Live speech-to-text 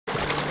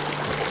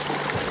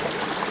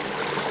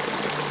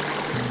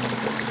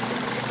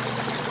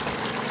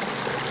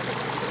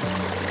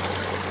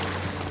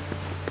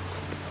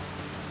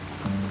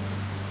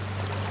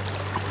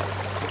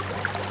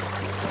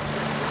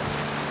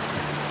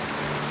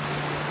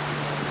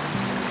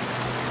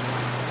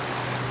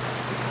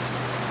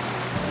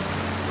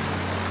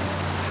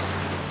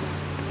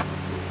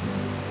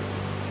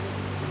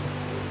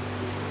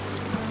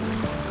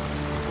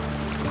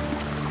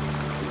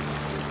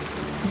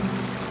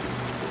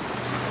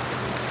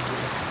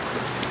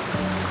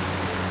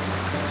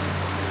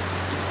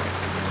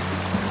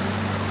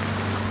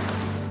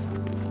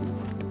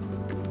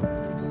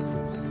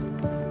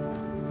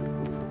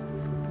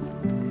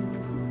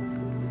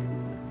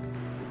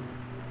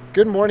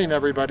Good morning,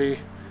 everybody.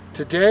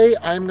 Today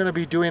I'm going to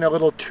be doing a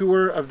little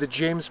tour of the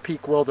James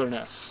Peak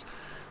Wilderness.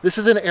 This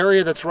is an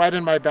area that's right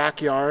in my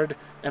backyard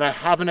and I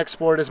haven't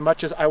explored as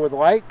much as I would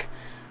like.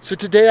 So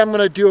today I'm going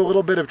to do a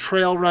little bit of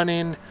trail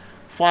running,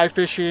 fly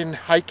fishing,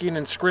 hiking,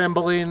 and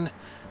scrambling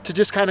to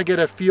just kind of get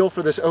a feel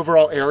for this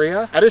overall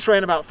area. I just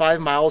ran about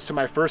 5 miles to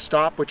my first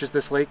stop, which is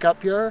this lake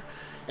up here,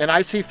 and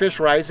I see fish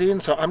rising,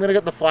 so I'm going to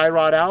get the fly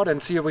rod out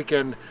and see if we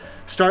can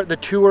start the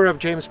tour of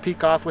James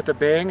Peak off with a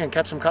bang and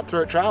catch some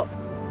cutthroat trout.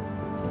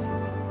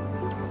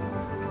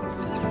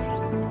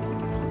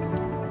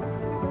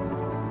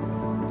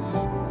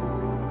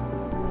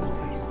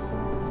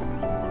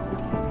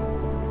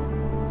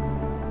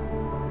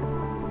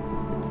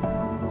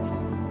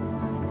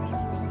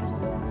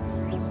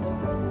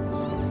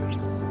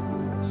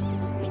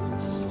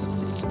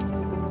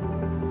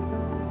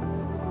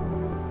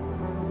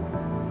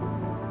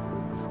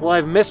 Well,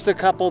 I've missed a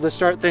couple to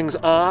start things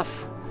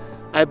off.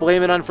 I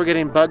blame it on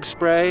forgetting bug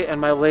spray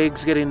and my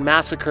legs getting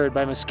massacred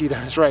by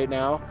mosquitoes right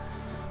now.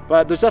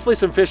 But there's definitely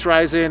some fish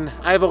rising.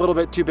 I have a little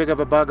bit too big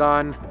of a bug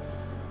on.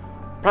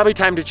 Probably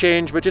time to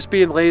change, but just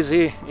being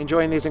lazy,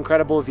 enjoying these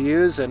incredible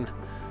views, and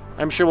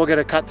I'm sure we'll get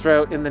a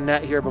cutthroat in the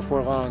net here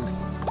before long.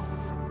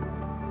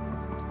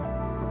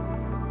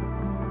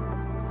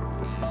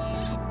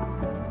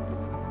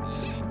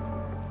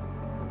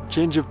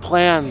 Change of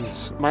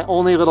plans. My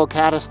only little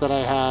caddis that I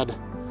had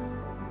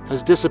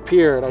has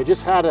disappeared. I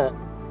just had it,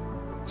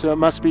 so it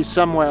must be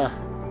somewhere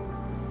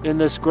in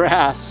this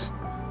grass.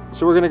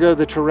 So we're gonna go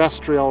the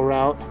terrestrial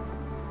route,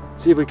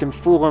 see if we can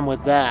fool him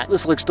with that.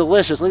 This looks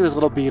delicious. Look at this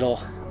little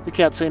beetle. You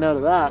can't say no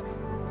to that.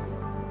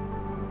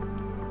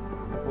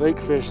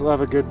 Lakefish love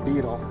a good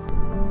beetle.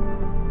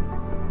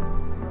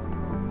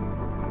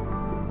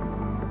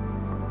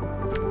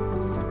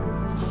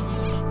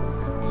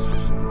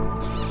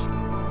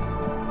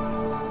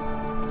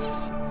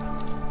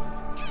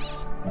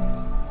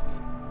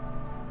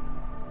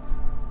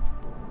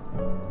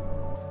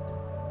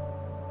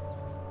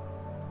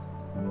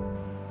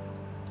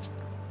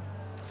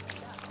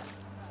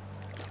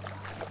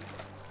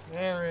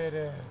 There it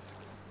is.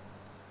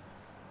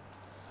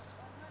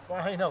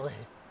 Finally.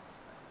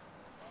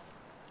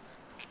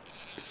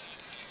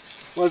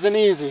 Wasn't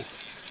easy.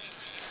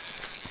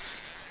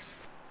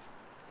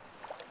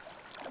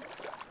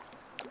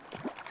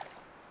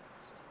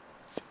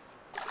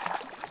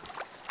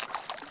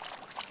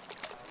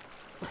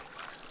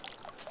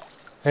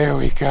 There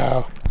we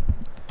go.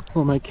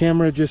 Well, my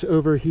camera just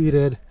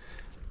overheated,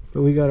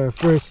 but we got our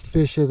first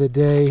fish of the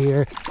day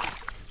here.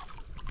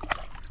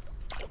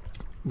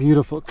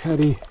 Beautiful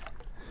cutty.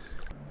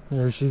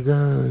 There she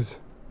goes.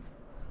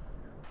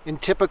 In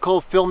typical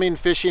filming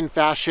fishing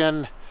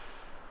fashion,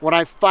 when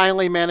I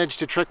finally managed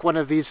to trick one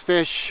of these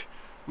fish,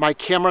 my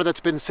camera that's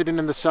been sitting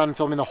in the sun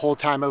filming the whole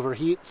time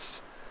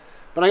overheats.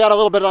 But I got a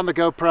little bit on the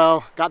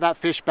GoPro, got that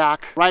fish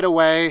back right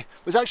away. It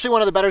was actually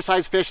one of the better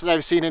sized fish that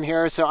I've seen in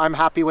here, so I'm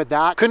happy with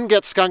that. Couldn't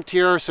get skunked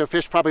here, so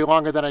fished probably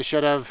longer than I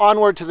should have.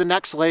 Onward to the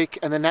next lake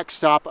and the next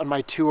stop on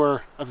my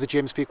tour of the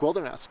James Peak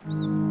Wilderness.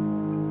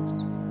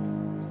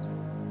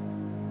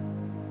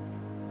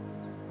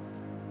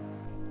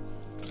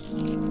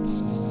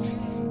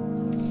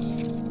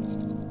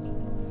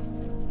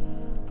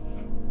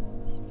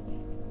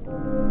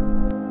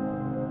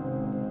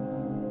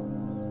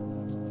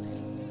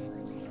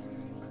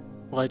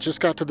 Well, I just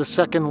got to the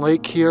second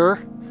lake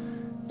here,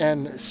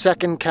 and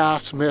second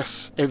cast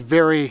miss a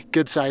very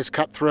good sized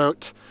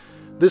cutthroat.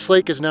 This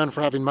lake is known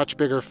for having much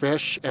bigger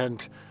fish,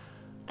 and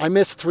I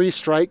missed 3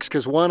 strikes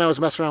because one, I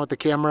was messing around with the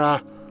camera.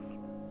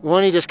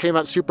 One, he just came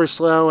up super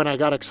slow and I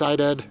got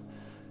excited,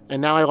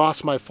 and now I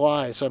lost my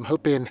fly, so I'm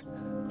hoping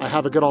I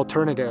have a good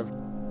alternative.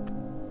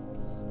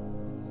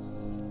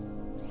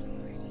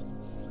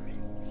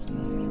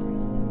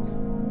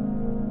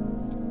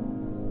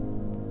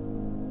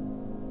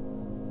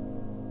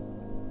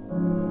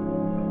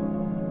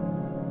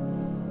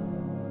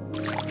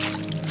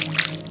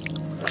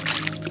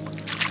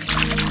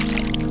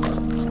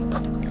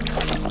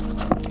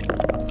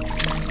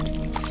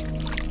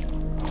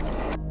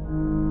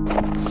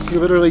 You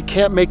literally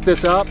can't make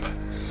this up.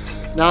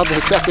 Now the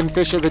second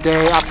fish of the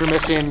day after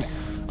missing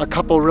a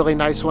couple really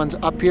nice ones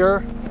up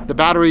here. The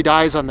battery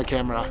dies on the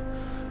camera.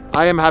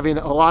 I am having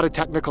a lot of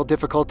technical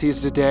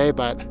difficulties today,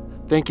 but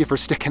thank you for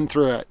sticking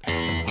through it. I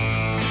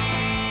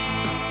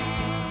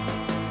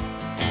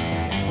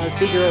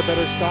figure I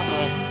better stop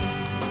my...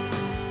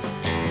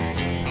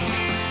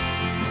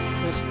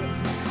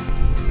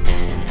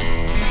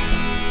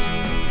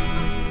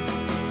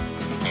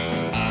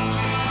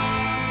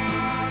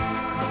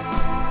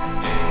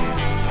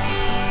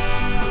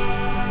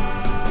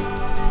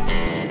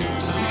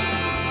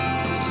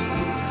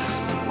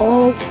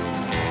 Oh.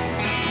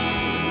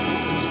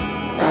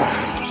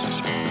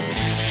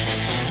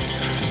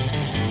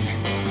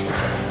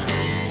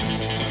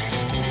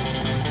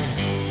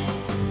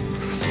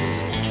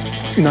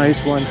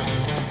 Nice one.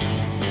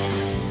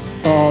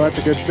 Oh, that's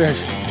a good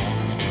fish.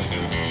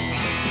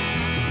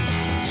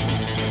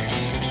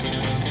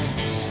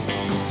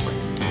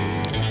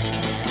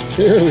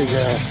 Here we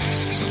go.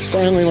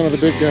 Finally one of the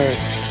big guys.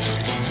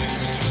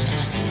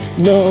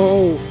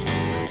 No!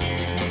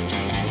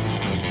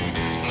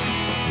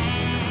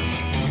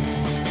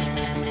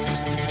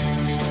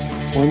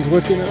 One's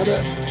looking at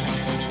it.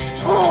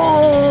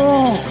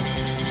 Oh!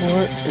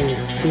 What a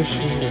fish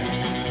here.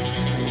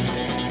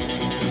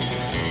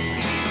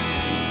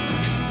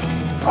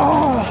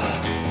 Oh!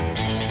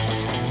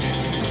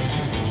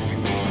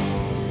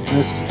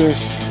 Missed fish.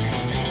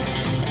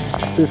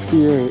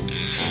 58.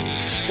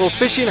 Well,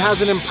 fishing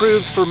hasn't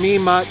improved for me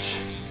much.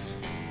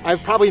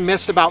 I've probably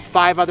missed about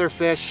 5 other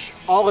fish,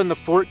 all in the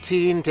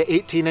 14 to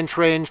 18 inch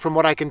range from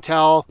what I can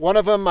tell. One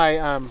of them,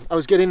 I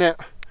was getting it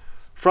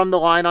from the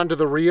line onto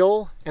the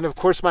reel, and of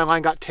course my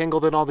line got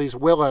tangled in all these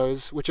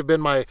willows, which have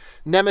been my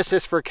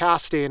nemesis for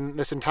casting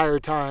this entire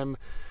time.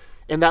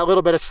 In that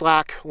little bit of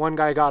slack, one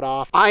guy got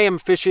off. I am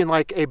fishing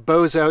like a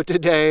bozo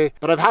today,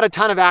 but I've had a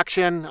ton of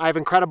action. I have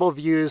incredible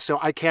views, so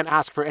I can't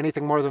ask for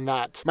anything more than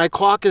that. My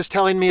clock is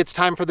telling me it's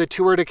time for the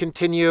tour to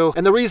continue.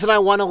 And the reason I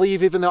want to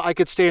leave, even though I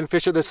could stay and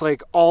fish at this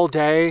lake all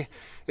day,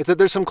 is that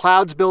there's some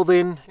clouds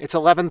building. It's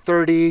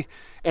 11:30,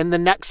 and the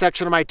next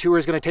section of my tour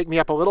is going to take me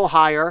up a little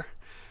higher.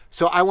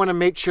 So I want to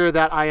make sure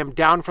that I am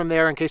down from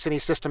there in case any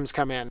systems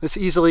come in. This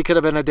easily could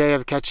have been a day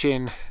of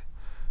catching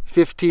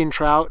 15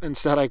 trout.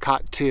 Instead, I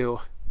caught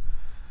 2.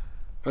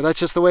 But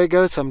that's just the way it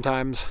goes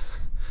sometimes.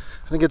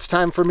 I think it's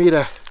time for me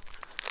to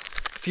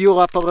fuel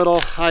up a little,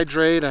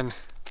 hydrate, and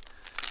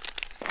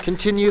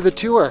continue the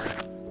tour.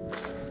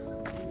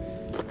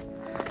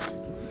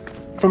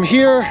 From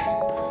here,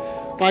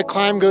 my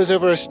climb goes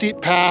over a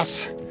steep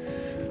pass,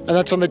 and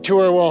that's when the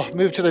tour will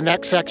move to the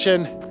next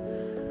section.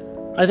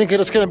 I think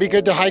it's gonna be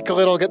good to hike a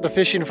little, get the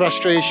fishing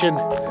frustration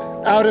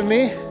out of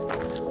me.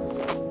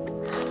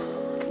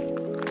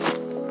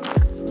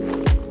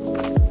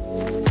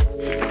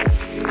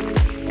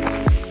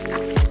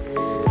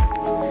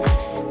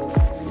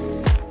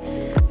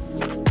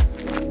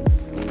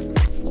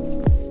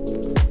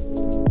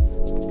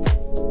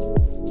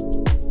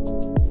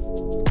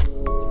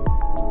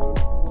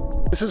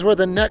 This is where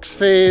the next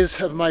phase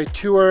of my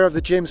tour of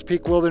the James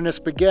Peak Wilderness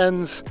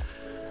begins.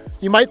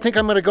 You might think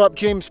I'm gonna go up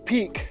James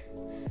Peak,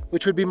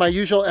 which would be my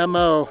usual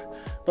MO,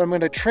 but I'm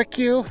gonna trick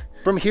you.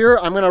 From here,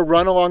 I'm gonna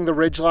run along the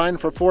ridgeline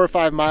for 4 or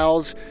 5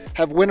 miles,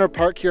 have Winter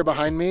Park here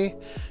behind me,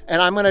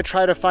 and I'm gonna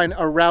try to find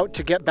a route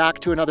to get back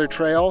to another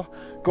trail,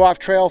 go off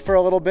trail for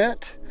a little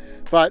bit,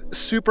 but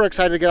super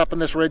excited to get up on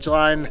this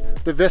ridgeline.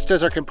 The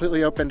vistas are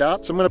completely opened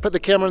up. So I'm gonna put the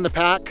camera in the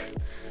pack,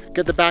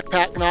 get the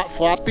backpack not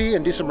floppy,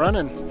 and do some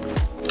running.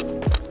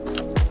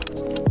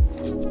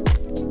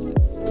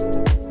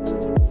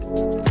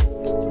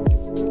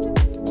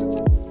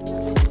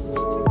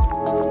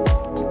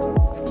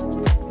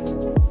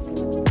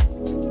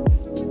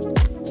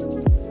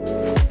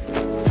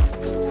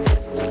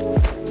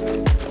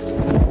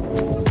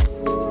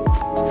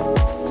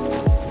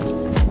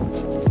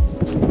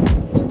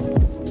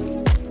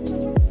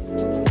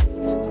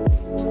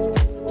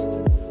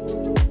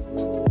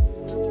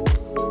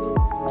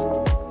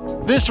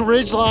 This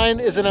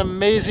ridgeline is an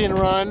amazing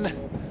run.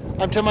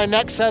 I'm to my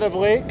next set of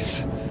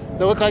lakes.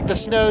 They look like the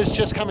snow's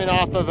just coming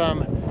off of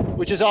them,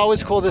 which is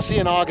always cool to see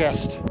in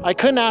August. I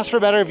couldn't ask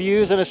for better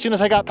views, and as soon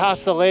as I got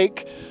past the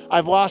lake,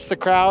 I've lost the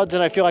crowds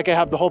and I feel like I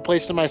have the whole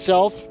place to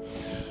myself.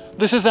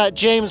 This is that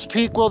James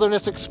Peak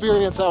Wilderness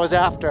experience I was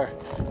after.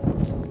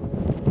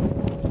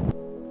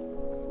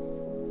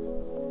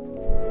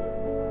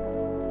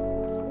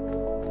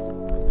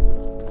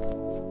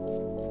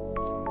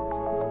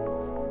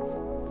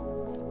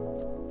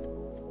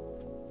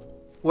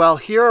 Well,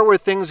 here are where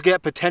things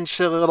get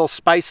potentially a little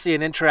spicy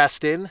and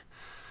interesting.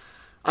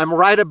 I'm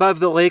right above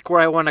the lake where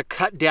I want to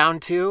cut down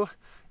to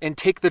and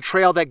take the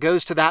trail that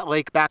goes to that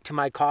lake back to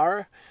my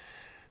car.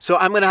 So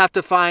I'm going to have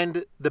to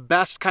find the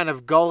best kind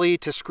of gully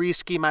to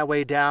ski my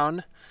way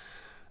down.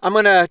 I'm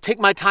going to take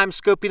my time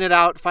scoping it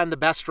out, find the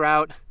best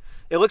route.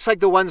 It looks like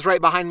the ones right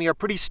behind me are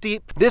pretty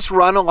steep. This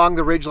run along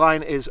the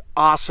ridgeline is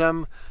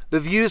awesome. The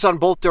views on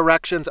both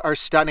directions are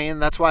stunning.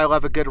 That's why I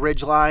love a good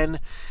ridgeline.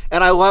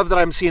 And I love that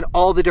I'm seeing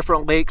all the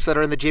different lakes that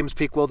are in the James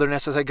Peak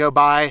Wilderness as I go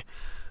by,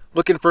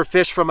 looking for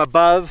fish from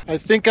above. I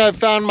think I've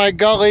found my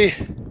gully.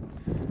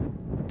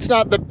 It's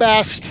not the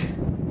best,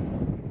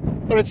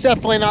 but it's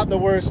definitely not the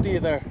worst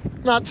either.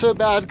 Not so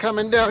bad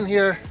coming down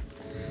here.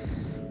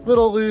 A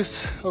little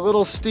loose, a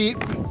little steep,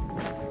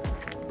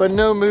 but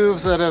no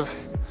moves that have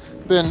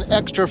been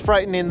extra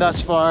frightening thus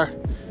far.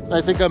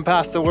 I think I'm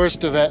past the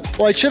worst of it.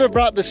 Well, I should have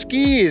brought the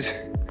skis.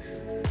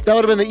 That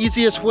would have been the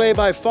easiest way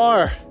by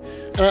far.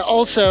 And I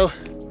also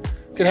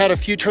could have had a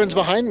few turns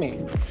behind me.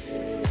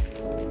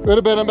 It would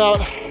have been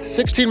about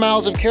 16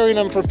 miles of carrying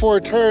them for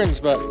 4 turns,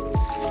 but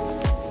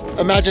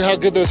imagine how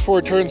good those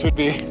 4 turns would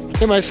be.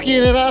 Am I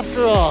skiing it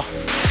after all?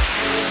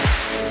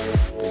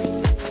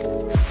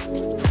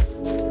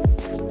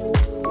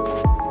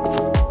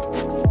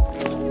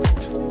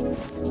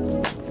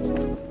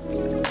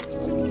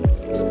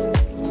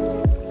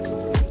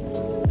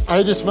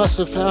 I just must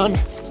have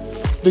found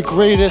the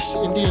greatest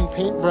Indian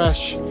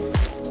paintbrush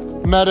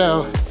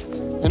meadow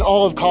in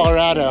all of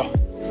Colorado.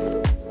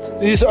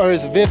 These are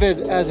as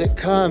vivid as it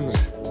comes.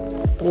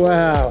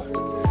 Wow.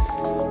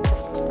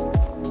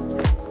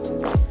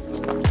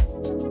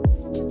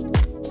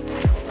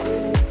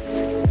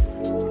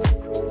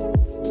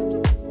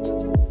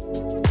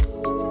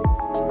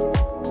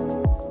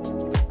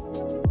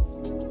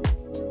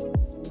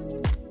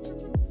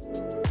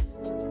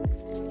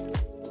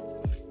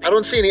 I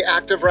don't see any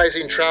active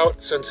rising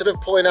trout, so instead of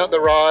pulling out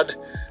the rod,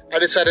 I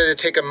decided to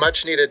take a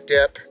much needed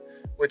dip,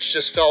 which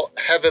just felt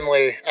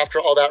heavenly after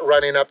all that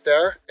running up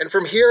there. And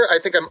from here, I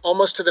think I'm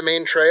almost to the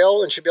main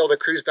trail and should be able to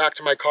cruise back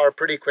to my car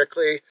pretty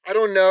quickly. I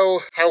don't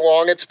know how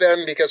long it's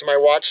been because my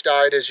watch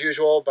died as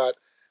usual, but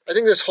I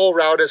think this whole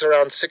route is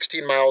around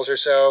 16 miles or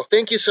so.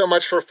 Thank you so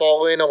much for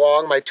following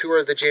along my tour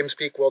of the James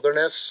Peak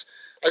Wilderness.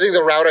 I think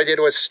the route I did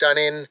was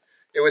stunning.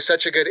 It was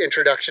such a good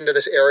introduction to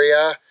this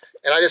area,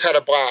 and I just had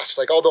a blast.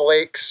 Like all the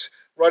lakes,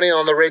 running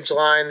on the ridge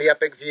line, the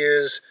epic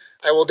views.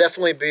 I will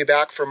definitely be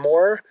back for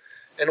more,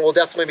 and we'll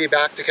definitely be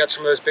back to catch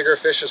some of those bigger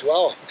fish as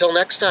well. Until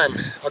next time,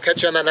 I'll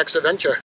catch you on that next adventure.